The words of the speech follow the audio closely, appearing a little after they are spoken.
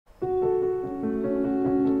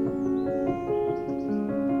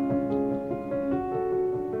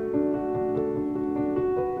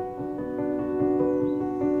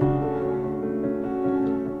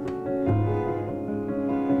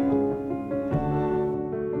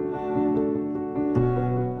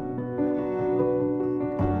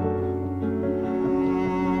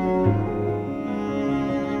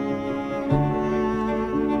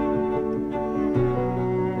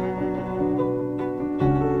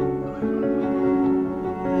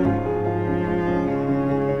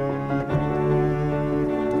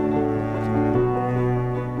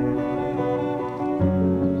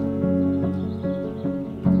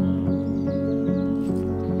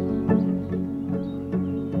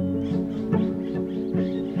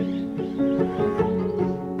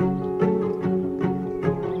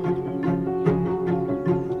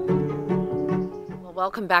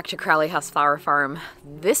Welcome back to Crowley House Flower Farm.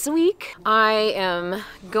 This week I am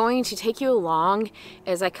going to take you along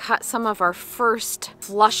as I cut some of our first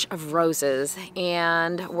flush of roses,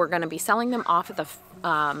 and we're going to be selling them off at the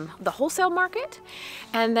wholesale market.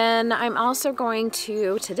 And then I'm also going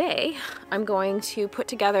to, today, I'm going to put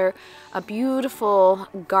together a beautiful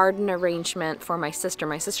garden arrangement for my sister.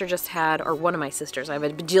 My sister just had, or one of my sisters, I have a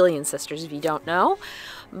bajillion sisters if you don't know,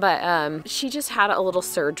 but she just had a little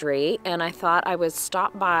surgery, and I thought I would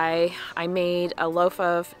stop by. I made a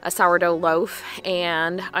sourdough loaf,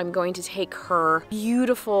 and I'm going to take her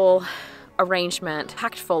beautiful arrangement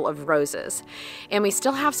packed full of roses. And we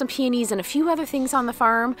still have some peonies and a few other things on the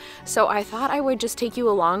farm, so I thought I would just take you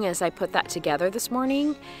along as I put that together this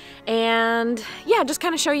morning, and yeah, just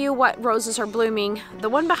kind of show you what roses are blooming. The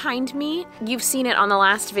one behind me, you've seen it on the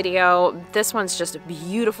last video. This one's just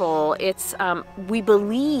beautiful. It's we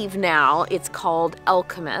believe now it's called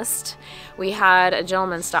Alchemist. We had a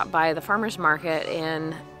gentleman stop by the farmer's market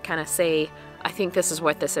and kind of say, I think this is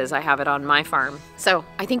what this is. I have it on my farm. So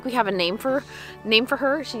I think we have a name for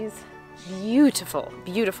her. She's beautiful,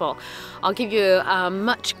 beautiful. I'll give you a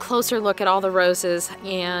much closer look at all the roses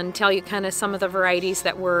and tell you kind of some of the varieties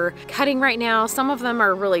that we're cutting right now. Some of them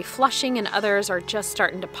are really flushing and others are just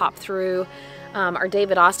starting to pop through. Our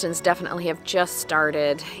David Austins definitely have just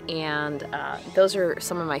started, and those are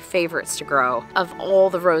some of my favorites to grow. Of all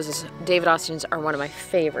the roses, David Austins are one of my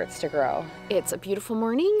favorites to grow. It's a beautiful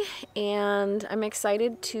morning, and I'm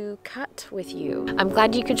excited to cut with you. I'm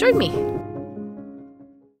glad you could join me.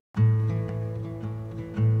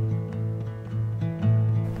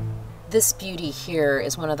 This beauty here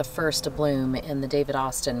is one of the first to bloom in the David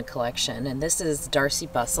Austin collection, and this is Darcy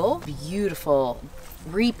Bustle. Beautiful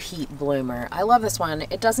repeat bloomer. I love this one.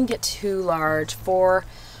 It doesn't get too large, 4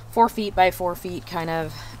 feet by 4 feet kind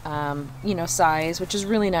of you know, size, which is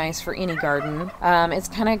really nice for any garden. It's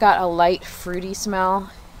kind of got a light fruity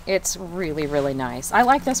smell. It's really, really nice. I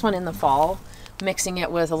like this one in the fall, mixing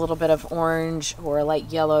it with a little bit of orange or a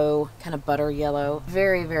light yellow, kind of butter yellow.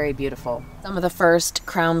 Very, very beautiful. Some of the first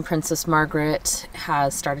Crown Princess Margaret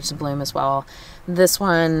has started to bloom as well. This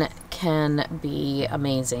one can be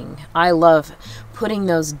amazing. I love putting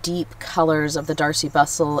those deep colors of the Darcy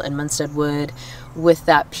Bustle and Munstead Wood with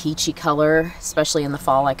that peachy color, especially in the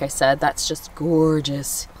fall. Like I said, that's just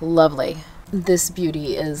gorgeous. Lovely. This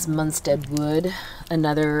beauty is Munstead Wood,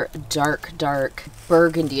 another dark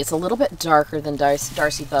burgundy. It's a little bit darker than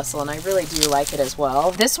Darcy Bustle, and I really do like it as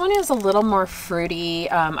well. This one is a little more fruity.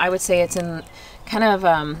 I would say it's in kind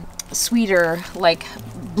of sweeter, like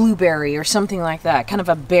blueberry or something like that, kind of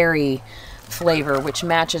a berry flavor, which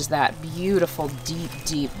matches that beautiful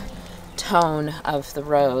deep tone of the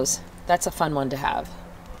rose. That's a fun one to have.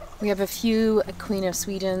 We have a few Queen of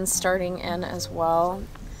Swedens starting in as well.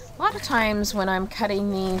 A lot of times when I'm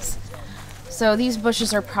cutting these, so these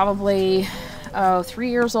bushes are probably 3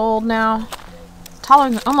 years old now,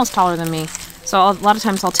 almost taller than me. So a lot of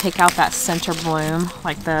times I'll take out that center bloom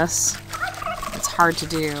like this. It's hard to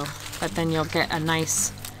do, but then you'll get a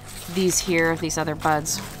nice, these other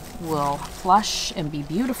buds will flush and be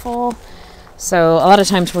beautiful. So a lot of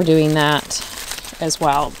times we're doing that as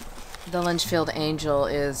well. The Lynchfield Angel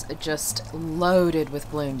is just loaded with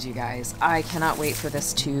blooms, you guys. I cannot wait for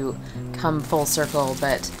this to come full circle,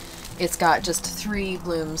 but it's got just 3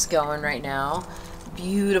 blooms going right now.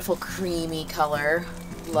 Beautiful creamy color.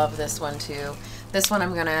 Love this one too. This one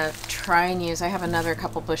I'm gonna try and use. I have another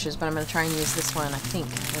couple bushes, but I'm gonna try and use this one, I think,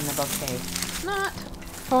 in the bouquet. Not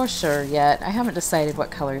for sure yet. I haven't decided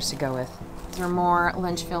what colors to go with. There are more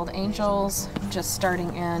Lynchfield Angels just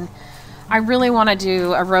starting in. I really want to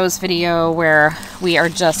do a rose video where we are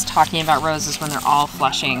just talking about roses when they're all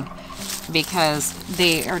flushing, because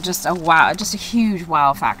they are just a wow, just a huge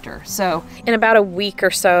wow factor. So in about a week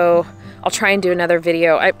or so, I'll try and do another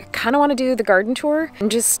video. I kind of want to do the garden tour,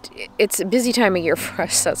 and it's a busy time of year for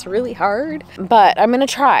us, so it's really hard. But I'm gonna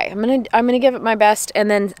try. I'm gonna give it my best, and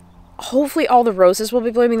then hopefully all the roses will be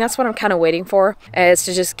blooming. That's what I'm kind of waiting for, is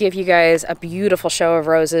to just give you guys a beautiful show of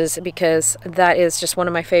roses, because that is just one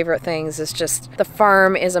of my favorite things. It's just, the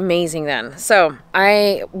farm is amazing then. So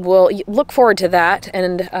I will look forward to that,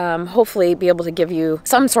 and hopefully be able to give you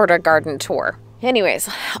some sort of garden tour. Anyways,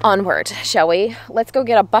 onward, shall we? Let's go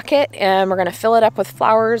get a bucket, and we're gonna fill it up with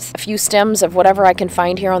flowers, a few stems of whatever I can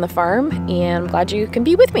find here on the farm, and I'm glad you can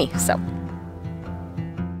be with me, so.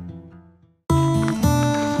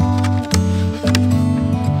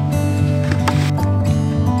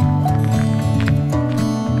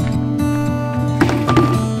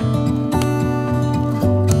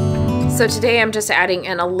 So today I'm just adding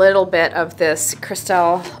in a little bit of this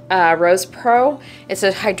Cristal Rose Pro. It's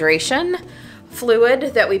a hydration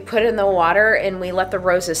fluid that we put in the water, and we let the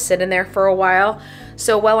roses sit in there for a while.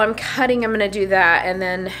 So while I'm cutting, I'm gonna do that, and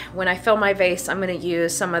then when I fill my vase, I'm gonna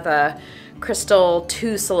use some of the Crystal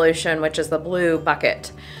 2 solution, which is the blue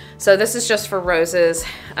bucket. So this is just for roses,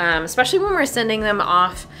 especially when we're sending them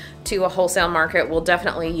off to a wholesale market. We'll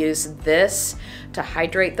definitely use this to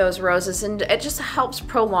hydrate those roses, and it just helps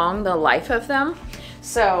prolong the life of them.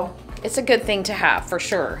 So it's a good thing to have for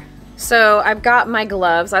sure. So I've got my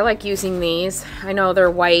gloves. I like using these. I know they're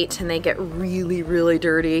white and they get really, really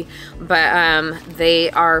dirty, but they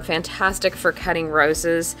are fantastic for cutting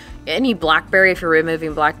roses. Any blackberry, if you're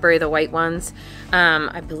removing blackberry, the white ones.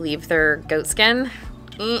 I believe they're goat skin.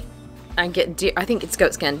 I get deer, I think it's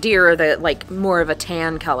goat skin. Deer are the like more of a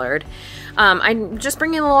tan colored. I'm just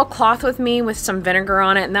bringing a little cloth with me with some vinegar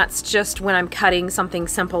on it, and that's just when I'm cutting something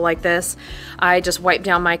simple like this. I just wipe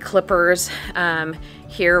down my clippers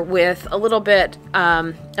here with a little bit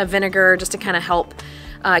of vinegar just to kind of help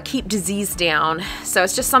keep disease down. So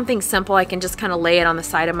it's just something simple. I can just kind of lay it on the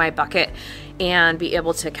side of my bucket and be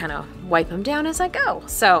able to kind of wipe them down as I go.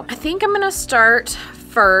 So I think I'm gonna start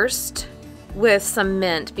first with some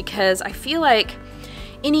mint, because I feel like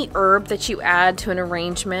any herb that you add to an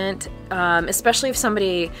arrangement, especially if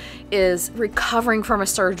somebody is recovering from a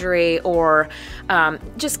surgery or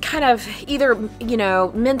just kind of either, you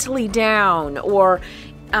know, mentally down or,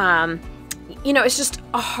 you know, it's just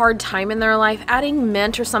a hard time in their life, adding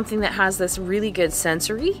mint or something that has this really good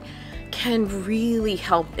sensory can really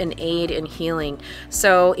help and aid in healing.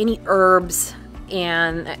 So any herbs,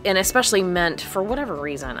 and especially mint, for whatever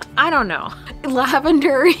reason, I don't know.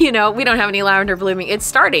 Lavender, you know, we don't have any lavender blooming. It's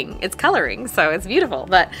starting, it's coloring, so it's beautiful.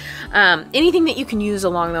 But anything that you can use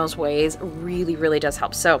along those ways really, really does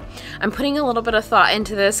help. So I'm putting a little bit of thought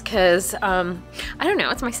into this because, I don't know,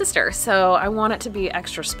 it's my sister, so I want it to be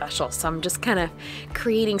extra special. So I'm just kind of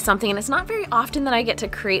creating something, and it's not very often that I get to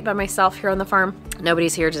create by myself here on the farm.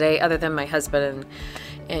 Nobody's here today other than my husband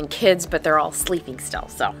and kids, but they're all sleeping still,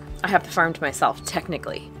 so I have the farm to myself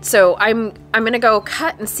technically. So I'm gonna go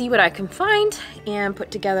cut and see what I can find and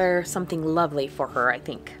put together something lovely for her. I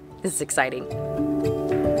think this is exciting.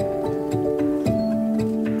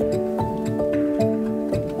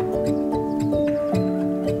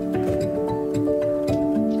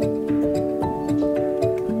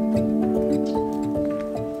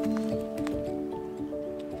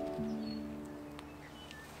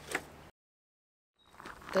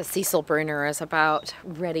 The Cecil Bruner is about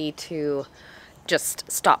ready to just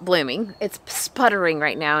stop blooming. It's sputtering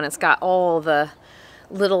right now, and it's got all the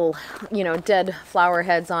little, you know, dead flower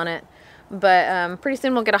heads on it. But pretty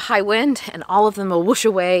soon we'll get a high wind and all of them will whoosh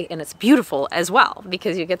away, and it's beautiful as well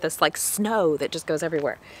because you get this like snow that just goes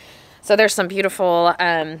everywhere. So there's some beautiful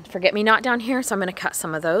forget-me-not down here, so I'm gonna cut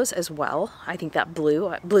some of those as well. I think that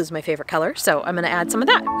blue's my favorite color, so I'm gonna add some of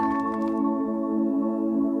that.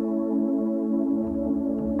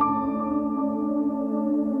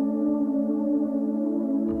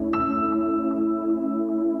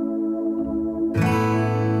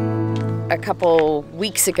 A couple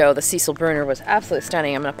weeks ago, the Cecil Bruner was absolutely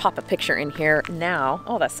stunning. I'm gonna pop a picture in here now.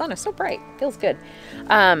 Oh, that sun is so bright, feels good.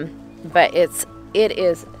 But it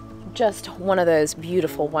is just one of those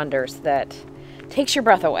beautiful wonders that takes your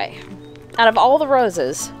breath away. Out of all the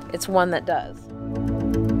roses, it's one that does.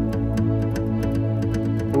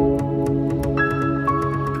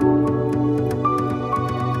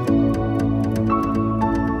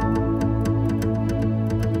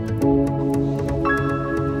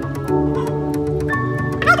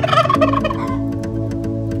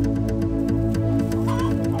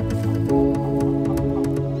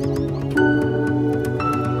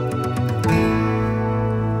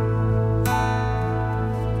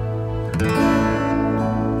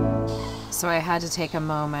 So I had to take a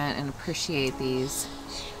moment and appreciate these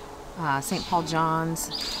St. Paul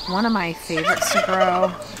John's. One of my favorites to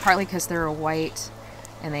grow, partly because they're white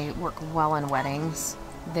and they work well in weddings.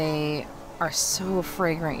 They are so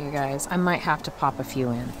fragrant, you guys. I might have to pop a few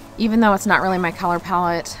in. Even though it's not really my color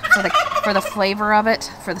palette, for the flavor of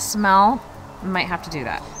it, for the smell, I might have to do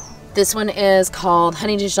that. This one is called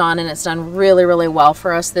Honey Dijon, and it's done really, really well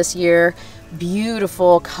for us this year.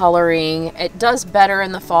 Beautiful coloring. It does better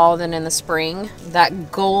in the fall than in the spring.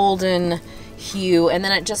 That golden hue, and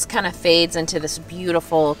then it just kind of fades into this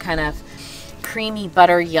beautiful kind of creamy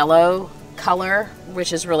butter yellow color,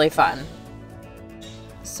 which is really fun.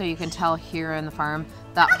 So you can tell here in the farm,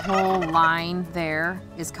 that whole line there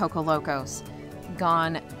is Coco Locos.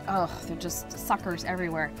 Gone, oh, they're just suckers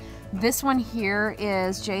everywhere. This one here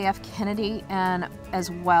is JF Kennedy, and as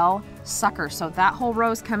well, sucker. So that whole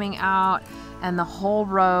row is coming out, and the whole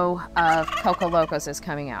row of Coco Locos is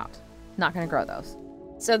coming out. not gonna grow those.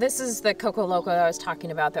 So this is the Coco Loco I was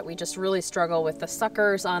talking about, that we just really struggle with the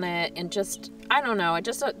suckers on it, and just, I don't know, it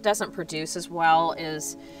just doesn't produce as well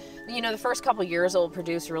as, you know, the first couple years it'll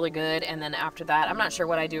produce really good, and then after that, I'm not sure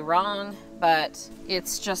what I do wrong, but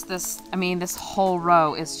it's just this, I mean, this whole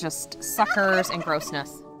row is just suckers and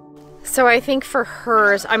grossness. So I think for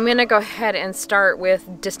hers, I'm gonna go ahead and start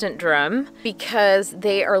with Distant Drum because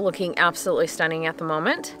they are looking absolutely stunning at the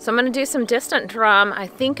moment. So I'm gonna do some Distant Drum. I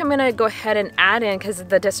think I'm gonna go ahead and add in, because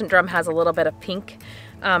the Distant Drum has a little bit of pink,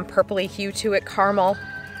 purpley hue to it, caramel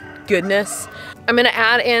goodness. I'm gonna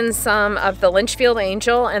add in some of the Lynchfield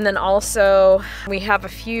Angel, and then also we have a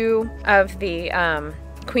few of the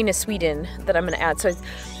Queen of Sweden that I'm gonna add. So it's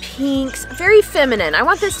pinks, very feminine. I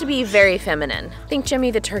want this to be very feminine. I think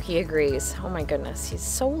Jimmy the turkey agrees. Oh my goodness, he's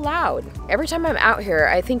so loud. Every time I'm out here,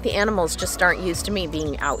 I think the animals just aren't used to me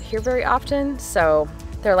being out here very often. So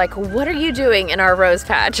they're like, what are you doing in our rose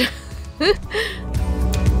patch?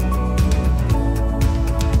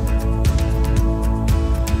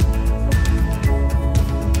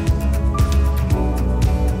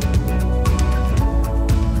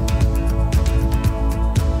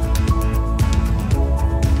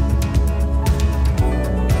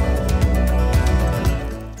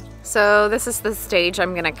 So this is the stage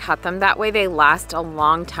I'm gonna cut them. That way they last a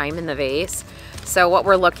long time in the vase. So what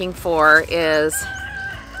we're looking for is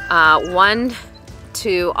 1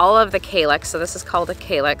 to all of the calyx. So this is called a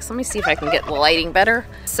calyx. Let me see if I can get the lighting better.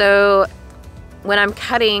 So when I'm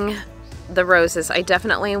cutting the roses, I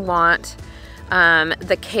definitely want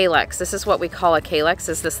the calyx. This is what we call a calyx,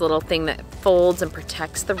 is this little thing that folds and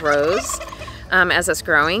protects the rose as it's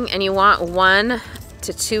growing. And you want 1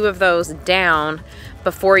 to 2 of those down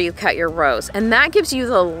before you cut your rose, and that gives you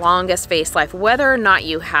the longest vase life, whether or not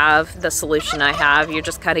you have the solution I have. You're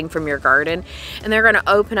just cutting from your garden, and they're going to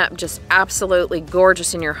open up just absolutely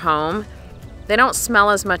gorgeous in your home. They don't smell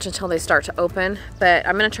as much until they start to open, but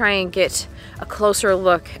I'm going to try and get a closer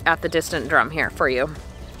look at the Distant Drum here for you.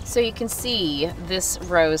 So you can see this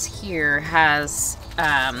rose here has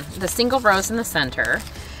the single rose in the center,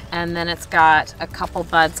 and then it's got a couple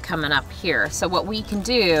buds coming up here. So what we can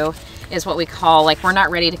do is what we call, like, we're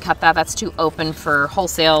not ready to cut that. That's too open for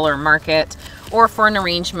wholesale or market or for an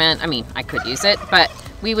arrangement. I mean, I could use it, but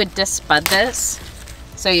we would disbud this.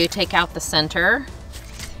 So you take out the center,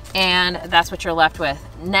 and that's what you're left with.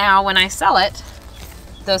 Now, when I sell it,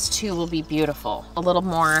 those two will be beautiful. A little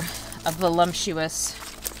more of voluptuous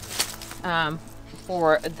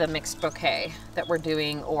for the mixed bouquet that we're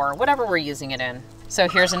doing, or whatever we're using it in. So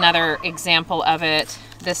here's another example of it.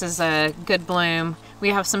 This is a good bloom. We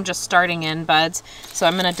have some just starting in buds. So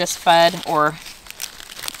I'm gonna disbud, or,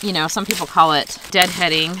 you know, some people call it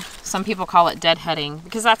deadheading. Some people call it deadheading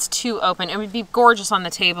because that's too open. It would be gorgeous on the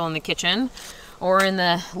table in the kitchen or in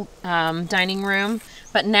the dining room.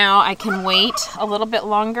 But now I can wait a little bit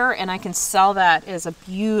longer and I can sell that as a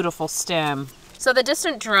beautiful stem. So the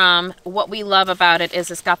Distant Drum, what we love about it is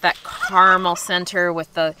it's got that caramel center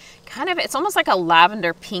with the kind of, it's almost like a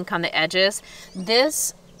lavender pink on the edges.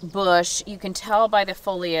 This bush, you can tell by the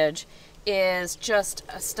foliage, is just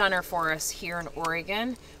a stunner for us here in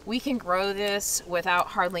Oregon. We can grow this without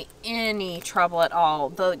hardly any trouble at all.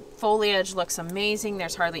 The foliage looks amazing.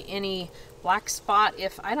 There's hardly any black spot,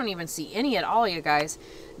 if I don't even see any at all, you guys.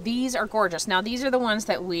 These are gorgeous. Now these are the ones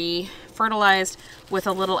that we fertilized with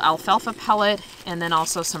a little alfalfa pellet and then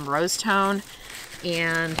also some rose tone,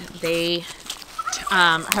 and they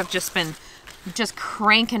have just been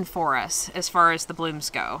cranking for us as far as the blooms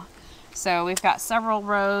go. So we've got several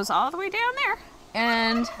rows all the way down there,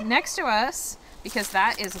 and next to us, because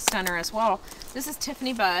that is a stunner as well, this is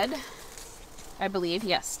Tiffany Bud, I believe.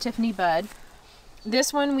 Yes, Tiffany Bud.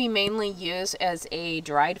 This one we mainly use as a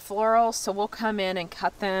dried floral, so we'll come in and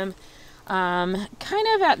cut them kind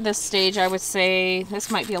of at this stage. I would say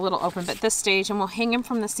this might be a little open, but this stage, and we'll hang them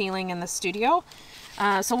from the ceiling in the studio.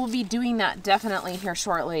 So we'll be doing that definitely here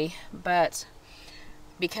shortly, but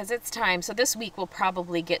because it's time, so this week we'll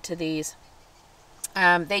probably get to these.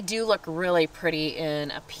 They do look really pretty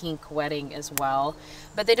in a pink wedding as well,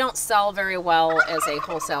 but they don't sell very well as a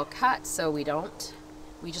wholesale cut, so we don't.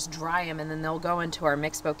 We just dry them and then they'll go into our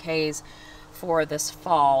mixed bouquets for this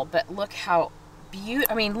fall. But look how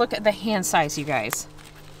beautiful, I mean, look at the hand size, you guys.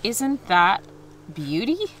 Isn't that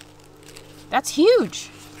beauty? That's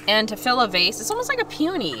huge. And to fill a vase, it's almost like a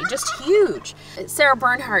peony, just huge. It's Sarah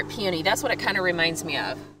Bernhardt peony, that's what it kind of reminds me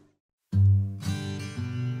of.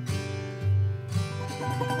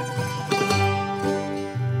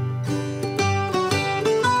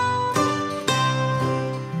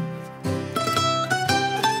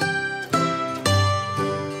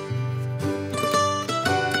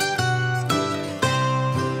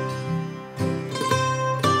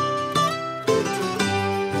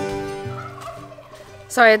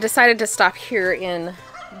 So I decided to stop here in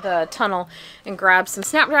the tunnel and grab some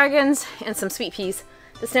snapdragons and some sweet peas.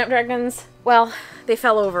 The snapdragons, well, they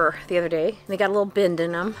fell over the other day. They got a little bend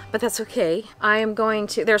in them, but that's okay. I am going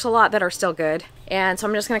to, there's a lot that are still good. And so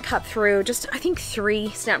I'm just gonna cut through just, I think 3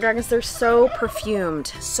 snapdragons. They're so perfumed,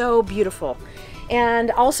 so beautiful.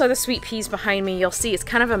 And also the sweet peas behind me, you'll see it's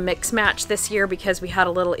kind of a mix match this year because we had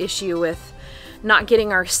a little issue with not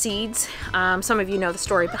getting our seeds. Some of you know the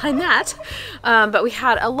story behind that. But we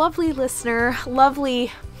had a lovely listener,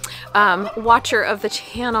 lovely watcher of the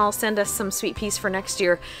channel send us some sweet peas for next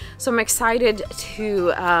year. So I'm excited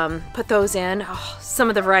to put those in. Oh, some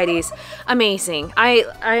of the varieties, amazing.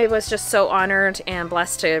 I was just so honored and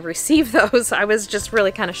blessed to receive those. I was just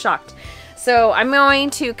really kind of shocked. So I'm going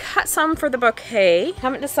to cut some for the bouquet.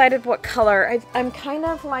 Haven't decided what color. I'm kind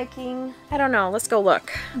of liking, I don't know, let's go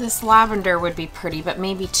look. This lavender would be pretty, but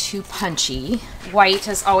maybe too punchy. White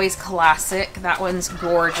is always classic. That one's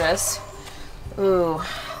gorgeous. Ooh,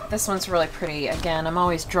 this one's really pretty. Again, I'm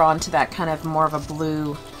always drawn to that kind of more of a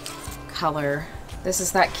blue color. This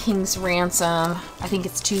is that King's Ransom. I think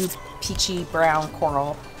it's too peachy brown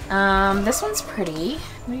coral. This one's pretty.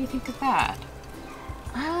 What do you think of that?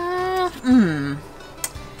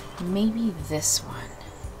 Maybe this one.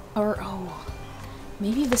 Or, oh,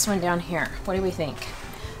 maybe this one down here. What do we think?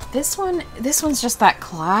 This one's just that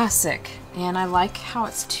classic. And I like how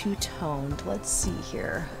it's two-toned. Let's see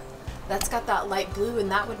here. That's got that light blue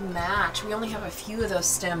and that would match. We only have a few of those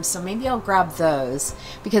stems, so maybe I'll grab those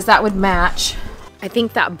because that would match. I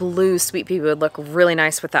think that blue sweet pea would look really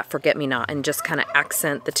nice with that forget-me-not and just kind of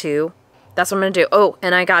accent the two. That's what I'm gonna do. Oh,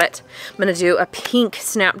 and I got it. I'm gonna do a pink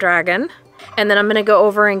snapdragon. And then I'm gonna go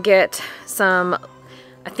over and get some,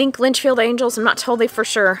 I think Lynchfield Angels. I'm not totally for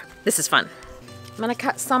sure. This is fun. I'm gonna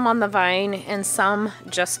cut some on the vine and some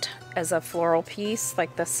just as a floral piece,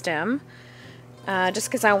 like the stem. Just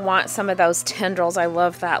because I want some of those tendrils. I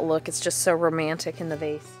love that look. It's just so romantic in the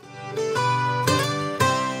vase.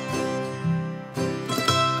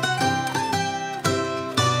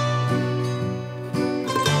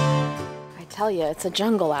 I tell you, it's a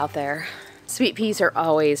jungle out there. Sweet peas are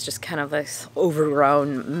always just kind of this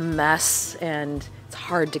overgrown mess and it's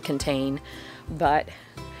hard to contain. But,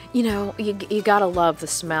 you know, you gotta love the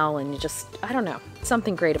smell and you just, I don't know,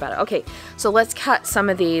 something great about it. Okay, so let's cut some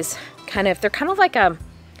of these kind of, they're kind of like a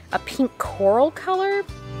pink coral color.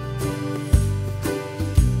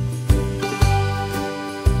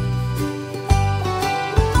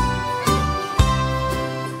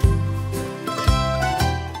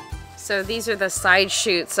 So these are the side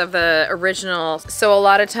shoots of the original. So a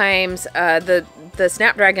lot of times the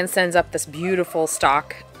snapdragon sends up this beautiful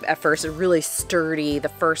stalk at first, really sturdy, the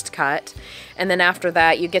first cut. And then after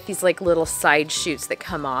that, you get these like little side shoots that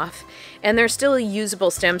come off. And they're still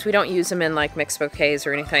usable stems. We don't use them in like mixed bouquets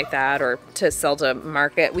or anything like that or to sell to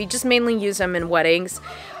market. We just mainly use them in weddings,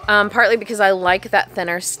 partly because I like that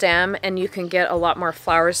thinner stem and you can get a lot more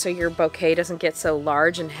flowers so your bouquet doesn't get so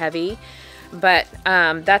large and heavy. But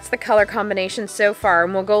that's the color combination so far,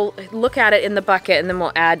 and we'll go look at it in the bucket and then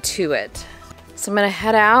we'll add to it. So I'm gonna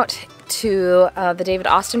head out to the David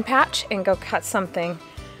Austin patch and go cut something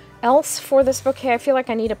else for this bouquet. I feel like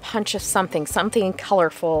I need a punch of something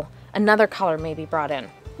colorful, another color maybe brought in.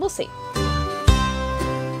 We'll see.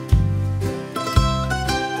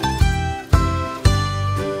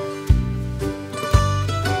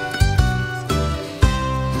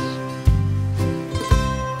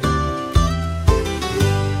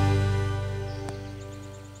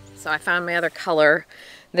 So I found my other color.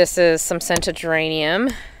 This is some scented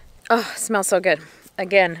geranium. Oh, it smells so good.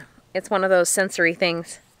 Again, it's one of those sensory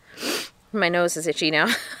things. My nose is itchy now.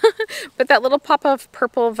 But that little pop of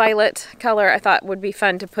purple violet color I thought would be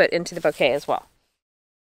fun to put into the bouquet as well.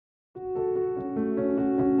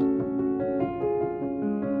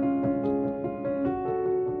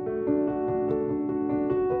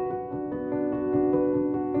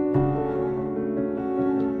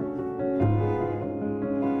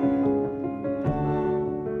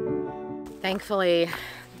 Thankfully,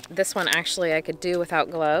 this one actually I could do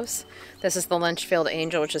without gloves. This is the Lynchfield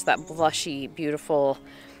Angel, which is that blushy, beautiful,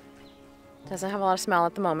 doesn't have a lot of smell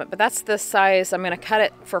at the moment, but that's the size. I'm gonna cut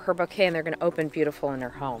it for her bouquet and they're gonna open beautiful in her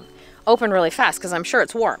home. Open really fast because I'm sure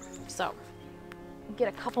it's warm. So get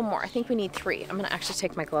a couple more. I think we need 3. I'm gonna actually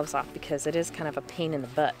take my gloves off because it is kind of a pain in the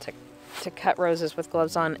butt to cut roses with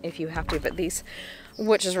gloves on if you have to, but these,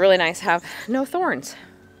 which is really nice, have no thorns.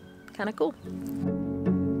 Kind of cool.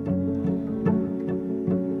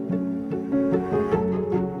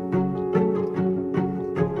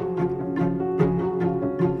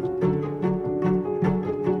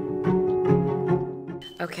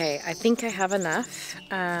 Okay, I think I have enough.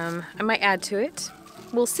 I might add to it.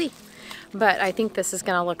 We'll see. But I think this is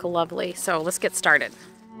gonna look lovely, so let's get started.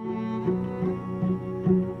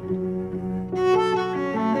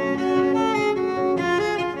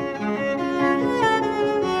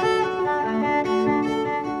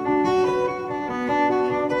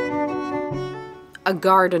 A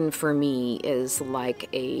garden for me is like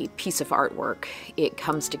a piece of artwork. It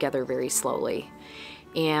comes together very slowly.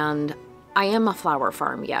 And I am a flower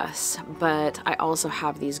farm, yes, but I also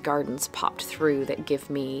have these gardens popped through that give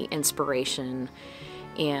me inspiration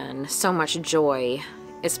and so much joy,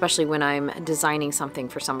 especially when I'm designing something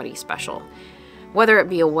for somebody special. Whether it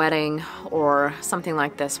be a wedding or something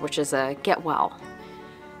like this, which is a get well.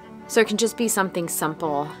 So it can just be something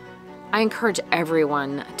simple. I encourage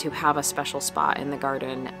everyone to have a special spot in the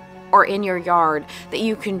garden or in your yard that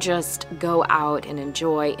you can just go out and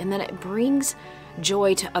enjoy, and then it brings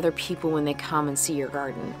joy to other people when they come and see your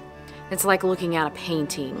garden. It's like looking at a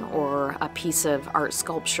painting or a piece of art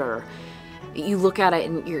sculpture. You look at it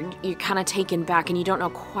and you're kind of taken back and you don't know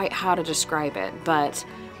quite how to describe it, but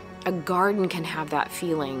a garden can have that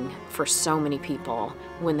feeling for so many people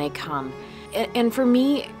when they come. And for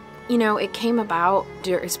me, you know, it came about,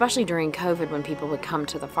 especially during COVID, when people would come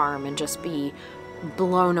to the farm and just be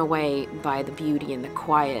blown away by the beauty and the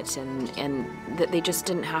quiet, and that they just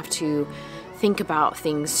didn't have to think about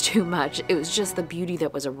things too much. It was just the beauty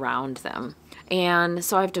that was around them. And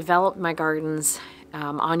so I've developed my gardens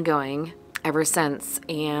ongoing ever since,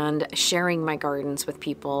 and sharing my gardens with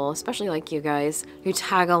people, especially like you guys who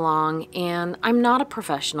tag along. And I'm not a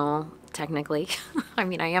professional, technically. I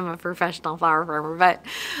mean, I am a professional flower farmer, but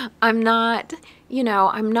I'm not, you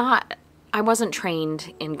know, I wasn't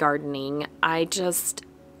trained in gardening. I just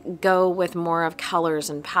go with more of colors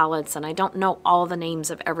and palettes, and I don't know all the names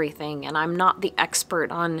of everything, and I'm not the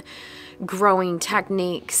expert on growing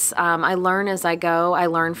techniques. I learn as I go. I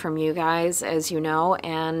learn from you guys, as you know,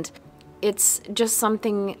 and it's just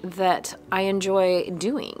something that I enjoy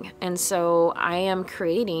doing. And so I am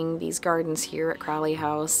creating these gardens here at Crowley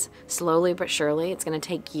House, slowly but surely. It's going to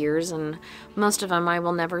take years, and most of them I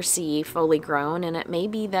will never see fully grown, and it may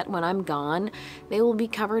be that when I'm gone, they will be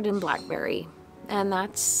covered in blackberry. And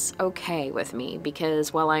that's okay with me,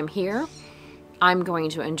 because while I'm here, I'm going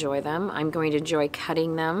to enjoy them. I'm going to enjoy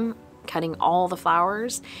cutting them, cutting all the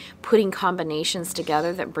flowers, putting combinations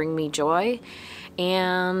together that bring me joy.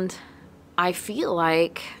 And I feel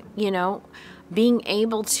like, you know, being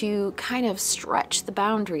able to kind of stretch the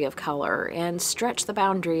boundary of color and stretch the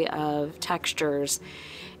boundary of textures,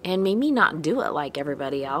 and maybe not do it like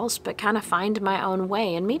everybody else, but kind of find my own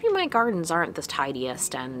way. And maybe my gardens aren't the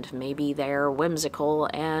tidiest, and maybe they're whimsical,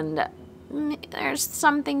 and there's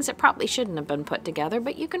some things that probably shouldn't have been put together,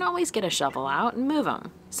 but you can always get a shovel out and move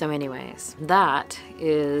them. So anyways, that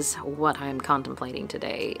is what I'm contemplating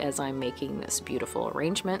today as I'm making this beautiful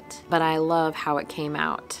arrangement, but I love how it came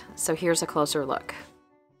out. So here's a closer look.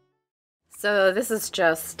 So this is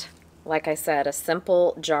just, like I said, a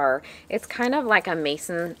simple jar. It's kind of like a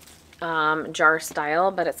mason jar style,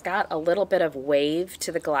 but it's got a little bit of wave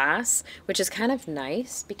to the glass, which is kind of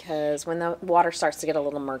nice because when the water starts to get a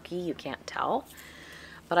little murky, you can't tell.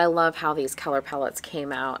 But I love how these color palettes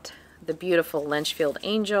came out. The beautiful Lynchfield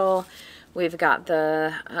Angel. We've got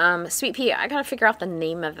the Sweet Pea. I gotta figure out the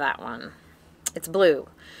name of that one. It's blue,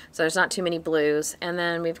 so there's not too many blues. And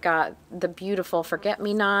then we've got the beautiful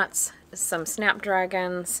Forget-Me-Nots, some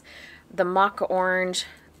Snapdragons, the Mocha Orange,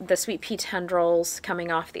 the Sweet Pea tendrils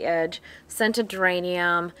coming off the edge, scented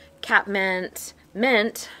geranium, catmint,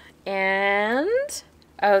 mint, and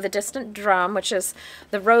oh, the distant drum, which is,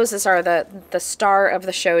 the roses are the star of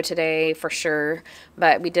the show today for sure,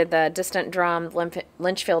 but we did the distant drum,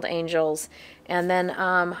 Lynchfield Angels, and then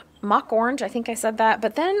mock orange, I think I said that.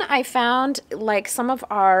 But then I found like some of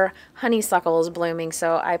our honeysuckles blooming,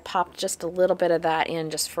 so I popped just a little bit of that in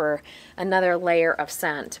just for another layer of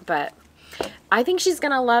scent. But I think she's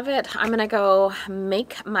gonna love it. I'm gonna go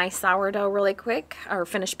make my sourdough really quick, or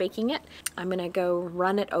finish baking it. I'm gonna go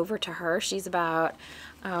run it over to her. She's about,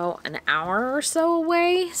 an hour or so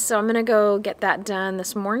away. So I'm gonna go get that done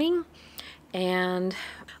this morning, and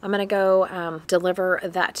I'm gonna go deliver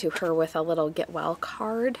that to her with a little get well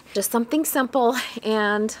card. Just something simple,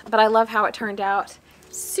 but I love how it turned out.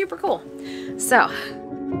 Super cool. So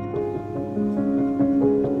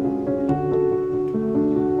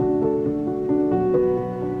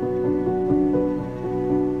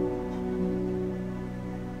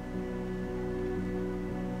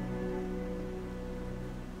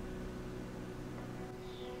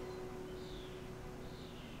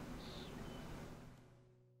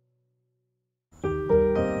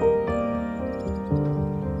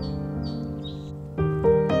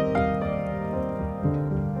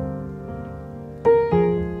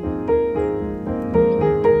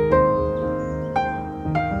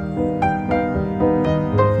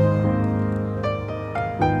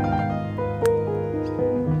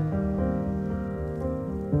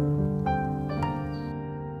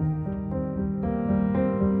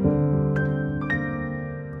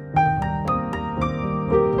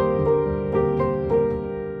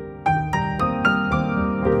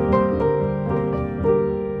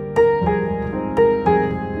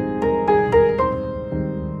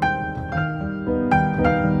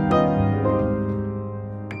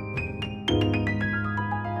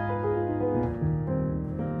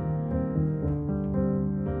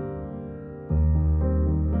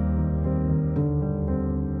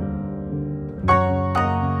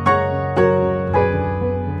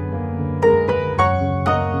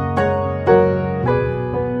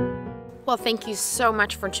Well, thank you so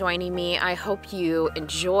much for joining me. I hope you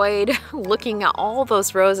enjoyed looking at all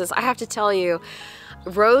those roses. I have to tell you,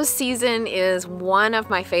 rose season is one of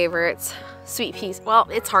my favorites. Sweet peas, well,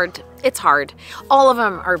 it's hard. It's hard. All of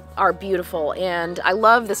them are beautiful, and I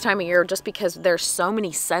love this time of year just because there's so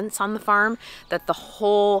many scents on the farm that the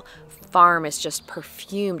whole farm is just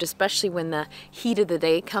perfumed, especially when the heat of the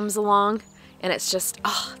day comes along. And it's just,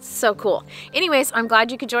 oh, it's so cool. Anyways, I'm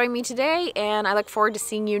glad you could join me today, and I look forward to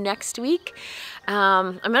seeing you next week.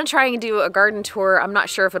 I'm gonna try and do a garden tour. I'm not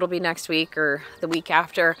sure if it'll be next week or the week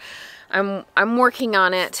after. I'm working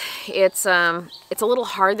on it. It's a little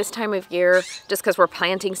hard this time of year just because we're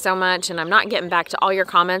planting so much, and I'm not getting back to all your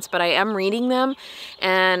comments, but I am reading them,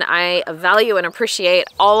 and I value and appreciate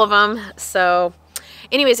all of them. So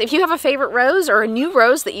anyways, if you have a favorite rose or a new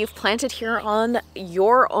rose that you've planted here on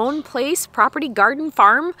your own place, property, garden,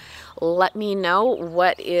 farm, let me know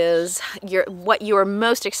what you are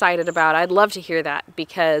most excited about. I'd love to hear that,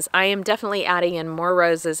 because I am definitely adding in more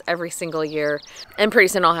roses every single year, and pretty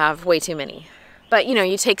soon I'll have way too many. But you know,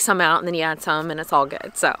 you take some out and then you add some, and it's all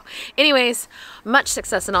good. So anyways, much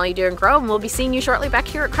success in all you do and grow, and we'll be seeing you shortly back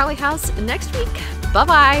here at Crowley House next week.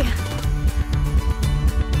 Bye-bye.